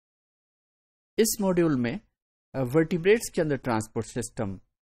اس module میں vertebrates کے اندر transport system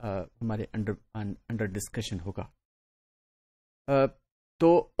ہمارے انڈر ڈسکشن ہوگا. تو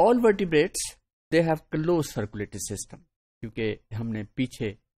آل vertebrates they have close circulatory system, کیونکہ ہم نے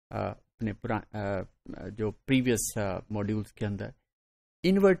پیچھے اپنے جو پریویس ماڈیولس کے اندر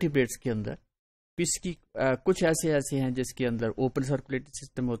انورٹیبریٹس کے اندر اس کی کچھ ایسے ہیں جس کے اندر اوپن سرکولیٹری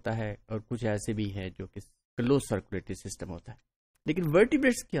سسٹم ہوتا ہے اور کچھ ایسے بھی ہیں جو کہ کلوز سرکولیٹری سسٹم ہوتا ہے. لیکن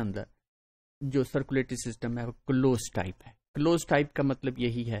ورٹیبریٹس کے اندر جو سرکولیٹری سسٹم ہے وہ کلوز ٹائپ ہے. کلوز ٹائپ کا مطلب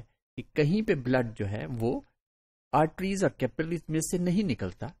یہی ہے کہ کہیں پہ بلڈ جو ہے وہ آرٹریز اور کیپلریز میں سے نہیں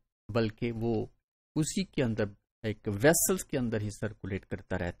نکلتا، بلکہ وہ اسی کے اندر ایک ویسلز کے اندر ہی سرکولیٹ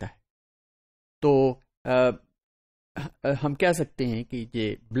کرتا رہتا ہے. تو ہم کہہ سکتے ہیں کہ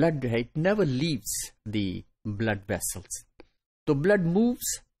یہ بلڈ جو ہے it never leaves the blood vessels. تو blood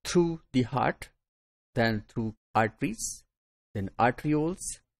moves through the heart, then through arteries, then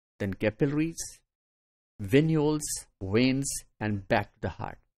آرٹریولز، then capillaries, وینیولز، veins and back to the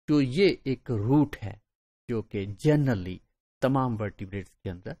heart. تو یہ ایک روٹ ہے جو کہ جنرلی تمام ورٹیبریٹس کے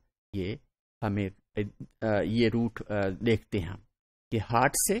اندر یہ ہمیں یہ روٹ دیکھتے ہیں ہم کہ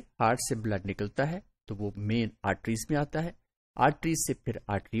ہارٹ سے بلڈ نکلتا ہے تو وہ مین آرٹریز میں آتا ہے، آرٹریز سے پھر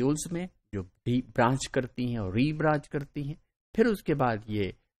آرٹریولز میں جو برانچ کرتی ہیں اور ری برانچ کرتی ہیں، پھر اس کے بعد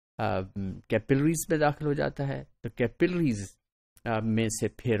یہ کیپلریز میں داخل ہو جاتا ہے. تو کیپلریز میں سے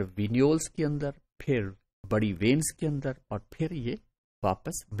پھر وینیولز کے اندر، پھر بڑی وینز کے اندر، اور پھر یہ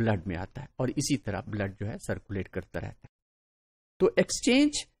واپس بلڈ میں آتا ہے، اور اسی طرح بلڈ جو ہے سرکولیٹ کرتا رہتا ہے. تو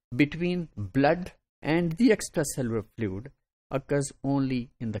exchange between blood and the extra cellular fluid occurs only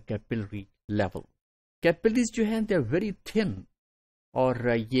in the capillary level. Capillaries جو ہیں دے آر ویری تھن، اور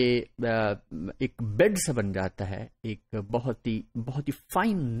یہ ایک بیڈ سے بن جاتا ہے، ایک بہت ہی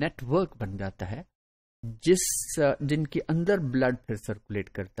فائن نیٹ ورک بن جاتا ہے جن کے اندر بلڈ پھر سرکولیٹ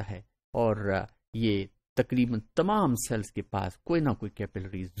کرتا ہے. اور یہ تقریباً تمام سیلز کے پاس کوئی نہ کوئی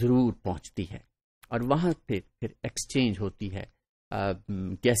کیپلری ضرور پہنچتی ہے، اور وہاں پہ پھر ایکسچینج ہوتی ہے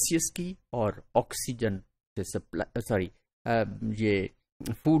گیسیس کی اور آکسیجن سے یہ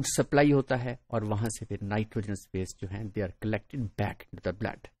فوڈ سپلائی ہوتا ہے، اور وہاں سے پھر نائٹروجن اسپیس جو ہیں they are collected back in the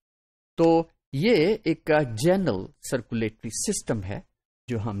blood. تو یہ ایک جنرل سرکولیٹری سسٹم ہے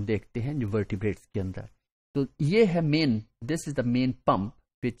جو ہم دیکھتے ہیں جو ورٹیبریٹس کے اندر. تو یہ ہے دس از دا مین pump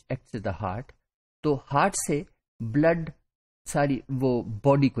which acts the heart. تو ہارٹ سے بلڈ ساری وہ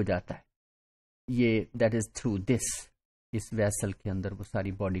باڈی کو جاتا ہے، یہ that is through us vessel کے اندر وہ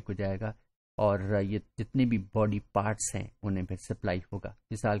ساری باڈی کو جائے گا، اور یہ جتنے بھی باڈی پارٹس ہیں انہیں پھر سپلائی ہوگا.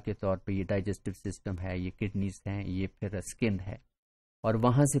 مثال کے طور پہ یہ ڈائجسٹو سسٹم ہے، یہ کڈنیز ہیں، یہ پھر اسکن ہے، اور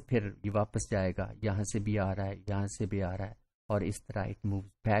وہاں سے پھر یہ واپس جائے گا. یہاں سے بھی آ رہا ہے، یہاں سے بھی آ رہا ہے، اور اس طرح it moves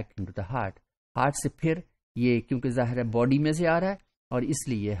back into the heart. Heart سے پھر یہ کیونکہ ظاہر ہے باڈی میں سے آ رہا ہے، اور اس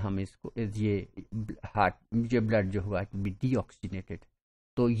لیے ہم اس کو یہ بلڈ جو ہوا ڈی آکسیجنیٹڈ.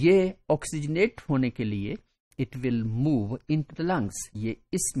 تو یہ آکسیجنیٹ ہونے کے لیے it will move into the lungs. یہ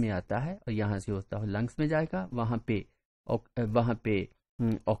اس میں آتا ہے اور یہاں سے ہوتا ہے لنگس میں جائے گا، وہاں پہ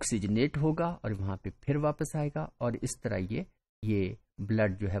آکسیجنیٹ ہوگا اور وہاں پہ پھر واپس آئے گا، اور اس طرح یہ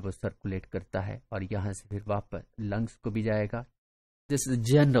بلڈ جو ہے وہ سرکولیٹ کرتا ہے، اور یہاں سے پھر واپس لنگس کو بھی جائے گا. دس is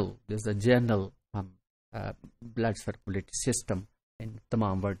general blood circulatory system ان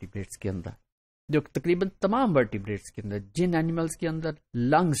تمام ورٹیبریٹس کے اندر. جو تقریباً تمام ورٹیبریٹس کے اندر جن اینیملز کے اندر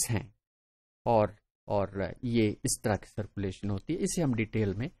لنگس ہیں اور یہ اس طرح کی سرکولیشن ہوتی ہے، اسے ہم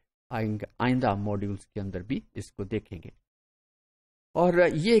ڈیٹیل میں آئندہ ماڈیولز کے اندر بھی اس کو دیکھیں گے. اور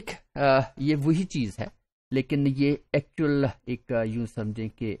یہ وہی چیز ہے، لیکن یہ ایکچوئل ایک یوں سمجھیں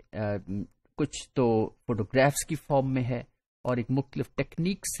کہ کچھ تو فوٹوگرافس کی فارم میں ہے، اور ایک مختلف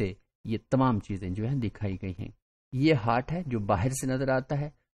ٹیکنیک سے یہ تمام چیزیں جو ہیں دکھائی گئی ہیں. یہ ہارٹ ہے جو باہر سے نظر آتا ہے،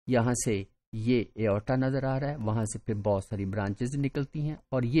 یہاں سے یہ ایورٹا نظر آ رہا ہے، وہاں سے پھر بہت ساری برانچز نکلتی ہیں،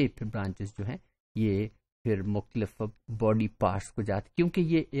 اور یہ پھر برانچز جو ہیں یہ پھر مختلف باڈی پارٹس کو جاتی، کیونکہ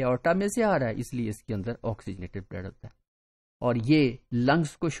یہ ایورٹا میں سے آ رہا ہے اس لیے اس کے اندر آکسیجنیٹڈ بلڈ ہوتا ہے. اور یہ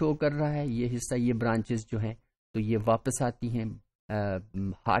لنگس کو شو کر رہا ہے، یہ حصہ، یہ برانچز جو ہیں تو یہ واپس آتی ہیں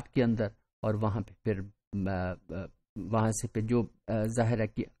ہارٹ کے اندر، اور وہاں پہ پھر وہاں سے پھر جو ظاہر ہے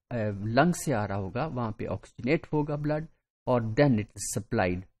کہ لنگ سے آ رہا ہوگا وہاں پہ آکسیجنیٹ ہوگا بلڈ، اور then it is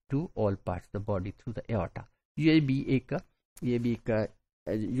supplied to all parts the body through the ایورٹا. یہ بھی ایک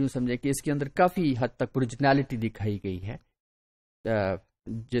یوں سمجھے کہ اس کے اندر کافی حد تک اوریجنلٹی دکھائی گئی ہے،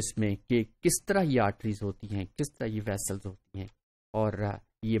 جس میں کہ کس طرح یہ آرٹریز ہوتی ہیں، کس طرح یہ ویسلز ہوتی ہیں، اور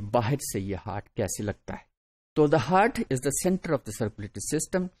یہ باہر سے یہ ہارٹ کیسے لگتا ہے. تو the heart is the centre of the circulatory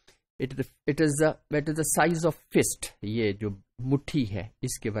system. It is the size of first, یہ جو مٹھی ہے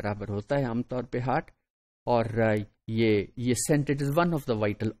اس کے برابر ہوتا ہے عام طور پہ ہارٹ. اور یہ centre is one of the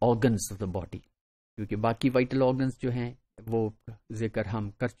vital organs of the body. کیونکہ باقی وائٹل آرگنز جو ہیں وہ ذکر ہم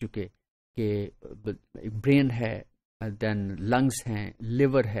کر چکے کہ برین ہے، دین لنگس ہیں،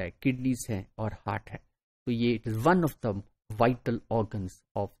 لیور ہے، کڈنیز ہیں اور ہارٹ ہے. تو یہ it is one of the vital organs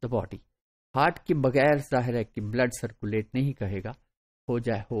of the body. Heart کے بغیر ظاہر ہے کہ بلڈ سرکولیٹ نہیں کہے گا،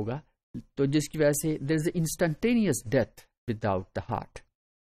 ہوگا، تو جس کی وجہ سے دیر از اے instantaneous death with out the heart.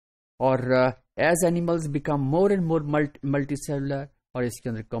 اور as animals become more and more multi cellular, اور اس کے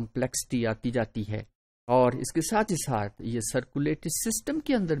اندر کمپلیکسٹی آتی جاتی ہے، اور اس کے ساتھ ہی ساتھ یہ سرکولیٹری سسٹم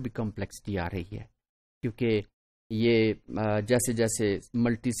کے اندر بھی کمپلیکسٹی آ رہی ہے، کیونکہ یہ جیسے جیسے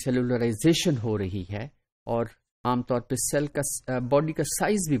ملٹی سیلولرائزیشن ہو رہی ہے اور عام طور پہ سیل کا باڈی کا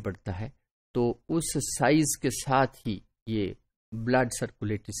سائز بھی بڑھتا ہے، تو اس سائز کے ساتھ ہی یہ blood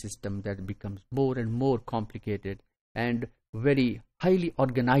circulatory system that becomes more and more complicated and very highly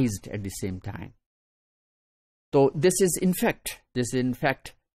organized at the same time. So this is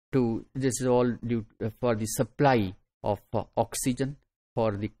all due for the supply of oxygen, for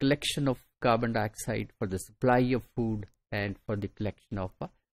the collection of carbon dioxide, for the supply of food, and for the collection of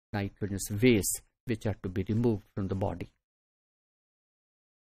nitrogenous waste which are to be removed from the body.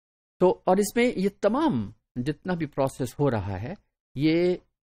 تو اور اس میں یہ تمام جتنا بھی process ہو رہا ہے یہ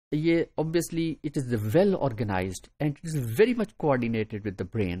obviously it is well organized and it is very much coordinated with the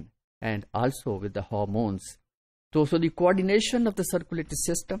brain and also with the hormones. So the coordination of the circulatory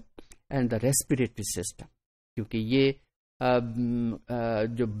system and the respiratory system, کیونکہ یہ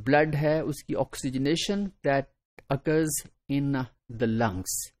جو blood ہے اس کی oxygenation that occurs in the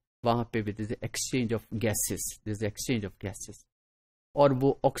lungs, وہاں پہ there is exchange of gases, اور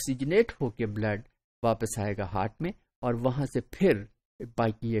وہ oxygenate ہو کے بلڈ واپس آئے گا ہارٹ میں، اور وہاں سے پھر by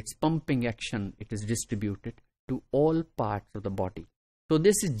its pumping action it is distributed to all parts of the body. So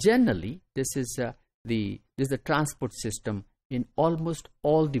this is the transport system in almost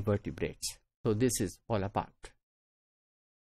all the vertebrates. So this is all about.